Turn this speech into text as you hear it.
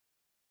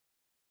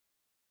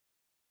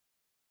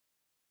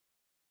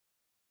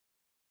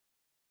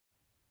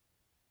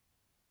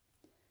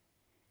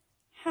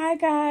Hi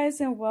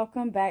guys, and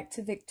welcome back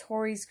to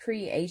Victori's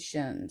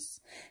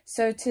Creations.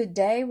 So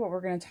today what we're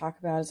going to talk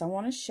about is I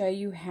want to show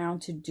you how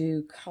to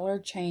do color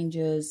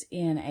changes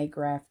in a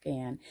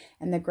Grafghan.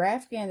 And the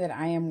Grafghan that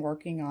I am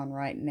working on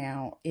right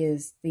now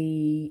is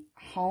the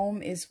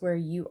Home is Where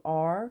You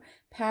Are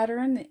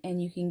pattern, and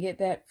you can get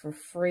that for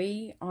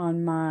free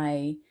on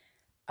my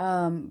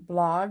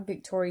blog,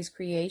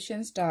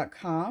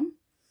 victoriascreations.com.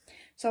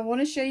 So I want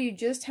to show you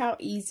just how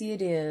easy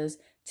it is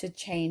to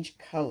change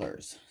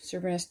colors. So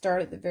we're going to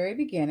start at the very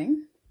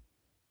beginning.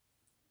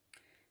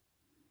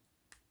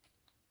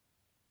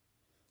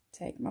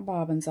 Take my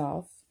bobbins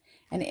off.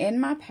 And in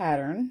my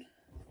pattern,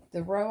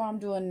 the row I'm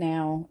doing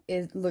now,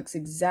 it looks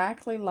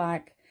exactly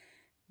like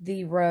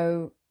the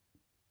row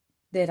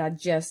that I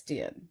just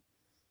did.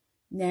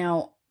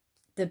 Now,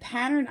 the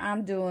pattern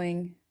I'm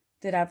doing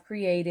that I've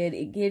created,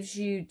 it gives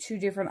you two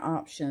different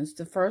options.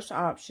 The first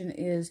option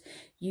is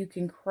you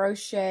can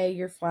crochet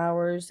your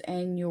flowers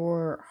and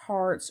your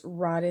hearts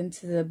right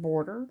into the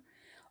border,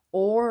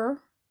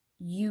 or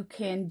you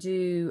can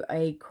do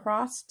a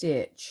cross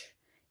stitch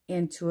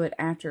into it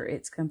after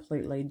it's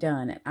completely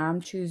done. And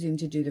I'm choosing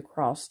to do the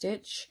cross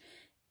stitch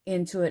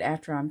into it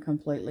after I'm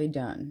completely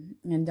done.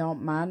 And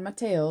don't mind my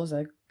tails,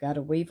 I've got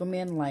to weave them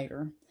in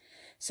later.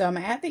 So I'm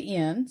at the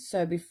end,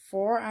 so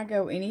before I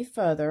go any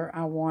further,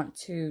 I want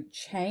to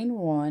chain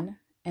one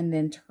and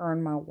then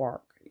turn my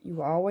work.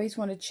 You always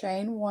want to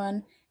chain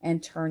one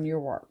and turn your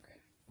work.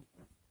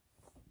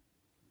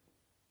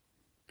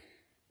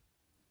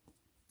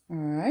 All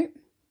right,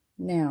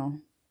 now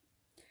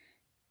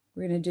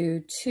we're going to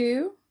do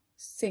 2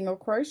 single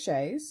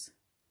crochets.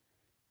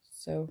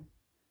 So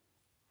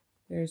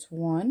there's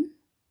 1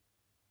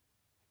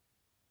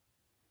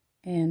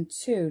 and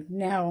 2.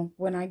 Now,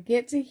 when I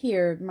get to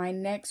here, my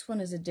next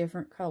one is a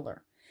different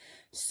color.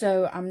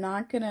 So I'm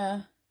not going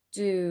to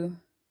do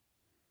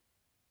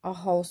a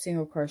whole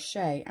single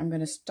crochet. I'm going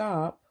to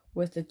stop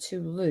with the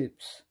 2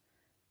 loops.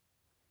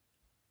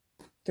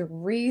 The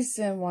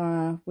reason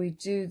why we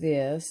do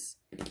this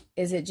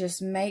is it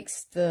just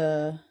makes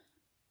the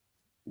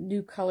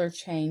new color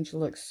change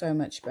look so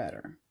much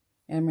better.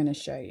 And I'm going to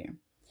show you.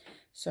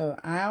 So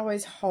I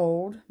always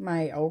hold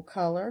my old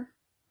color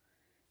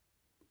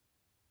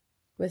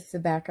with the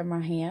back of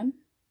my hand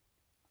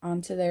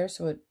onto there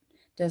so it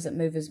doesn't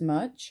move as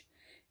much.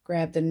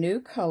 Grab the new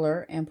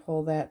color and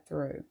pull that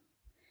through.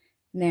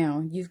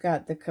 Now you've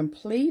got the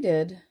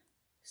completed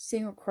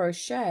single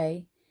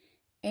crochet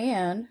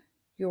and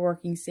you're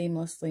working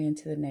seamlessly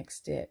into the next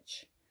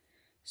stitch.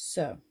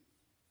 So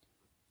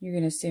you're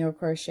going to single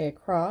crochet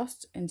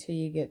across until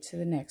you get to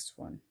the next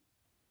one.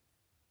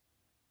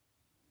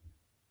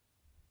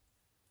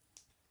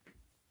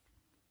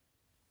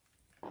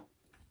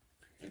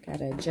 Got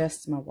to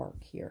adjust my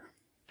work here.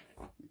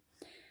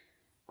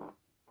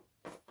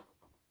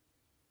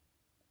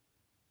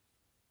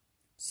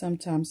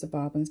 Sometimes the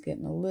bobbin's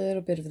getting a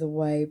little bit of the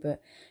way,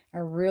 but I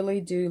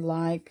really do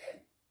like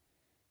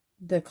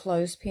the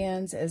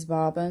clothespins as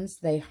bobbins.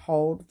 They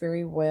hold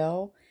very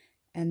well,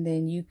 and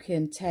then you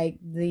can take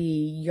the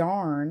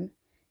yarn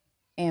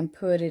and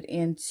put it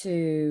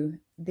into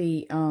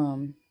the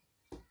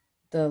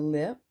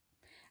lip.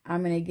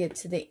 I'm going to get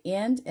to the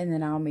end, and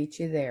then I'll meet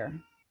you there.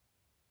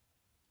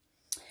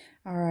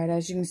 All right,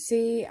 as you can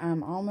see,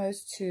 I'm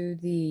almost to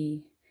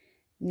the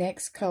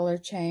next color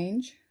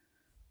change.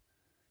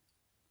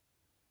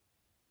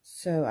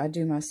 So I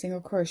do my single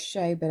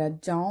crochet, but I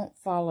don't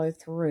follow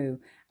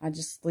through. I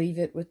just leave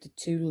it with the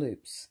 2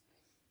 loops.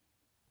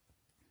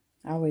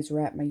 I always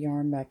wrap my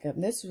yarn back up.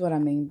 And this is what I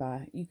mean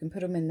by you can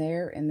put them in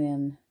there and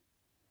then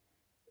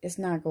it's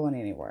not going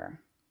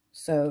anywhere.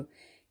 So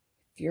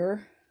if you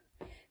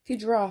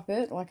drop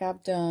it, like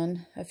I've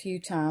done a few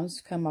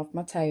times, come off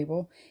my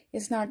table,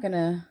 it's not going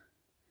to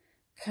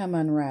come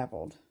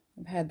unraveled.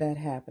 I've had that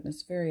happen.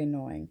 It's very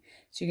annoying.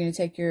 So you're going to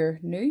take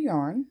your new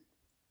yarn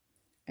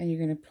and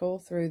you're going to pull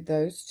through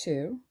those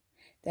 2.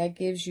 That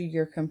gives you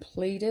your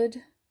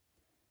completed,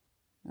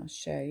 I'll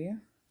show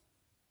you,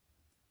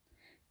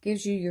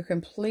 gives you your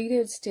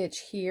completed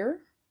stitch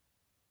here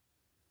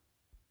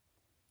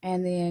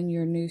and then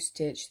your new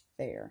stitch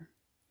there.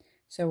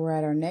 So we're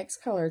at our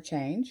next color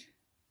change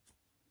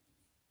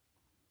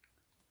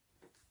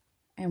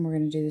and we're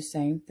going to do the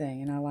same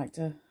thing. And I like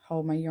to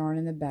hold my yarn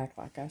in the back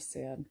like I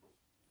said.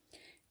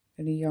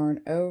 Going to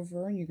yarn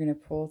over and you're going to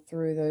pull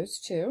through those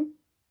 2.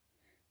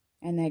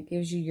 And that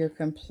gives you your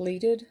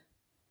completed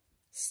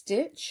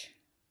stitch.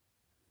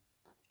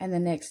 And the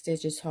next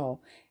stitch is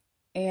whole.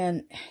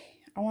 And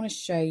I want to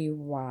show you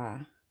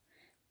why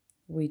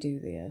we do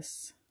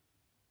this.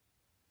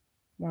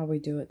 Why we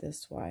do it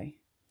this way.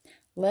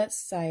 Let's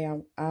say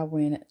I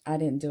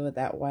didn't do it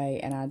that way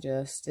and I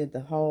just did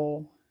the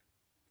whole.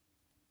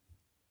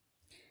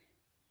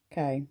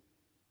 Okay.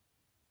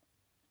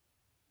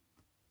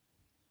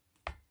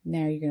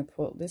 Now you're going to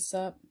pull this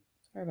up.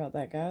 Sorry about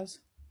that, guys.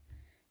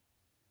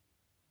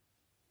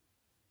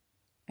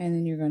 And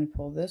then you're going to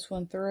pull this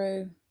one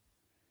through.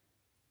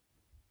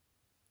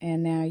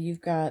 And now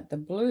you've got the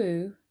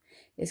blue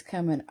is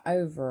coming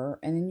over.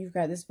 And then you've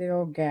got this big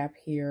old gap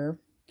here.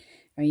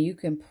 I mean, you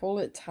can pull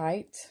it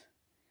tight,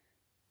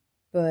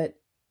 but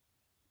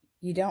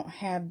you don't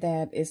have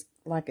that, it's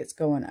like it's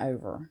going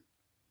over.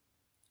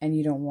 And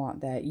you don't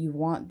want that. You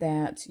want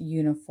that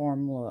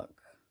uniform look.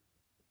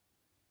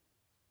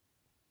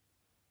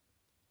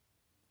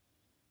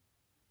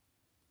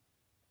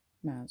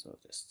 Might as well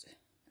just...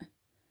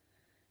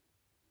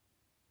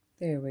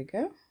 There we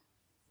go.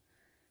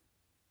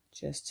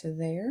 Just to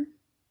there.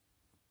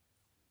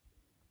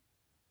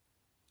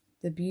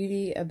 The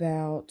beauty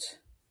about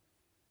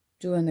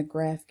doing the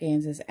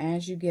Grafgans is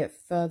as you get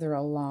further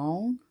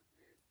along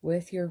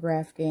with your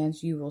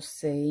Grafgans, you will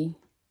see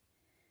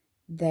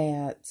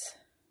that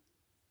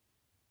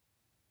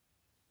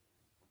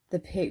the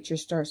picture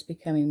starts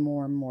becoming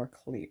more and more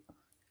clear.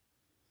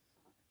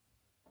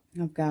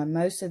 I've got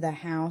most of the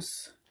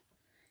house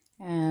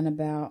and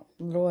about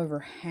a little over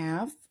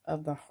half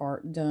of the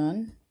heart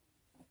done.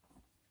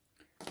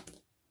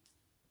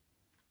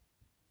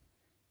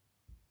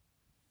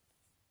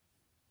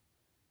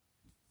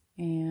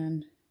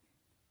 And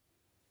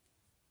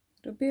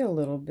it'll be a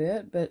little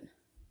bit, but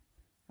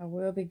I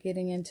will be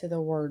getting into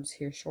the words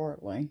here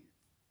shortly,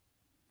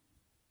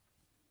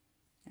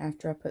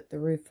 after I put the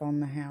roof on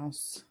the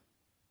house.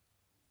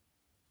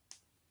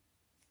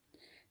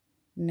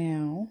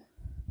 Now,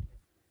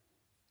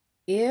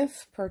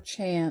 if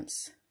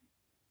perchance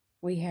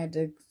we had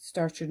to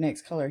start your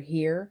next color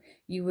here,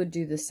 you would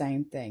do the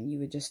same thing. You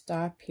would just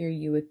stop here,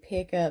 you would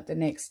pick up the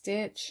next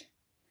stitch.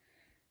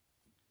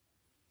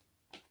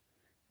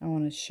 I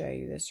want to show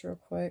you this real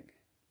quick.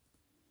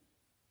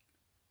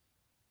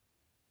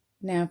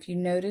 Now, if you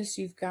notice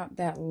you've got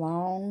that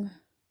long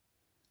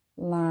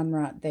line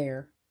right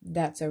there,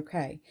 that's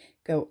okay.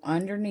 Go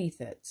underneath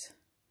it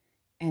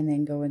and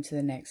then go into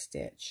the next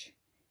stitch.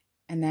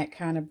 And that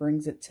kind of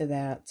brings it to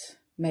that,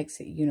 makes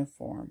it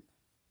uniform.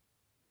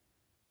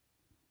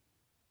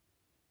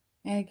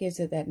 And it gives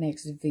it that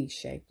next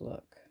V-shape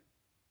look.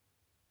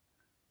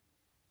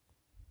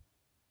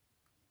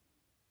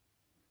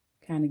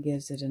 Kind of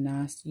gives it a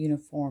nice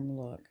uniform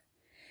look.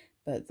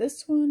 But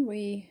this one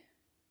we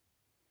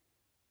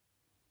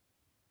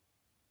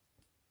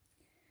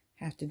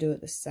have to do it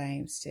the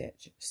same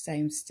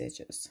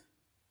stitches.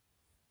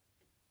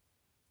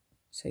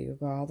 So you'll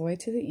go all the way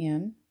to the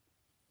end.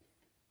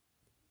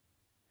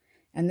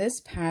 And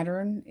this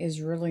pattern is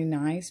really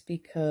nice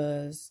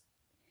because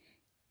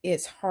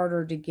it's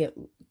harder to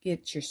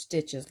get your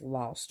stitches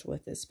lost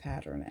with this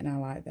pattern. And I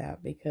like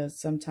that because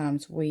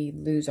sometimes we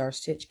lose our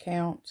stitch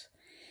count.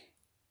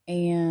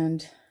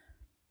 And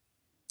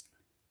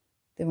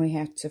then we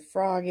have to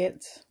frog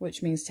it,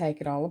 which means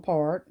take it all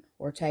apart,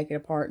 or take it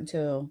apart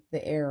until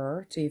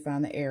you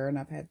find the error. And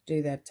I've had to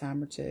do that a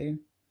time or two.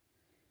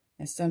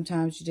 And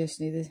sometimes you just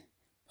need to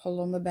pull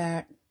on the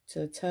back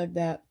to tug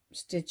that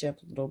stitch up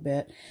a little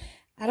bit.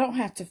 I don't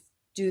have to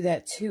do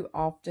that too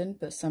often,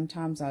 but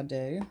sometimes I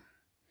do.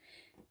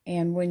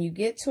 And when you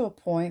get to a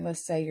point,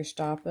 let's say you're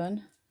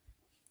stopping,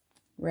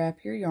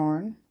 wrap your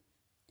yarn,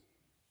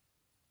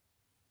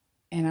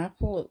 and I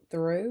pull it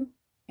through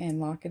and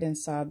lock it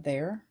inside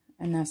there.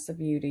 And that's the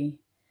beauty,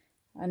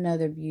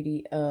 another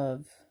beauty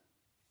of,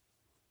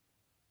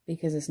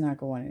 because it's not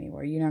going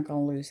anywhere. You're not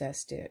going to lose that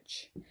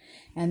stitch.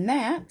 And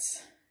that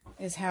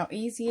is how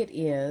easy it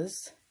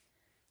is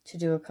to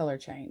do a color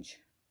change.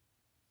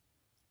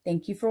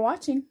 Thank you for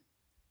watching.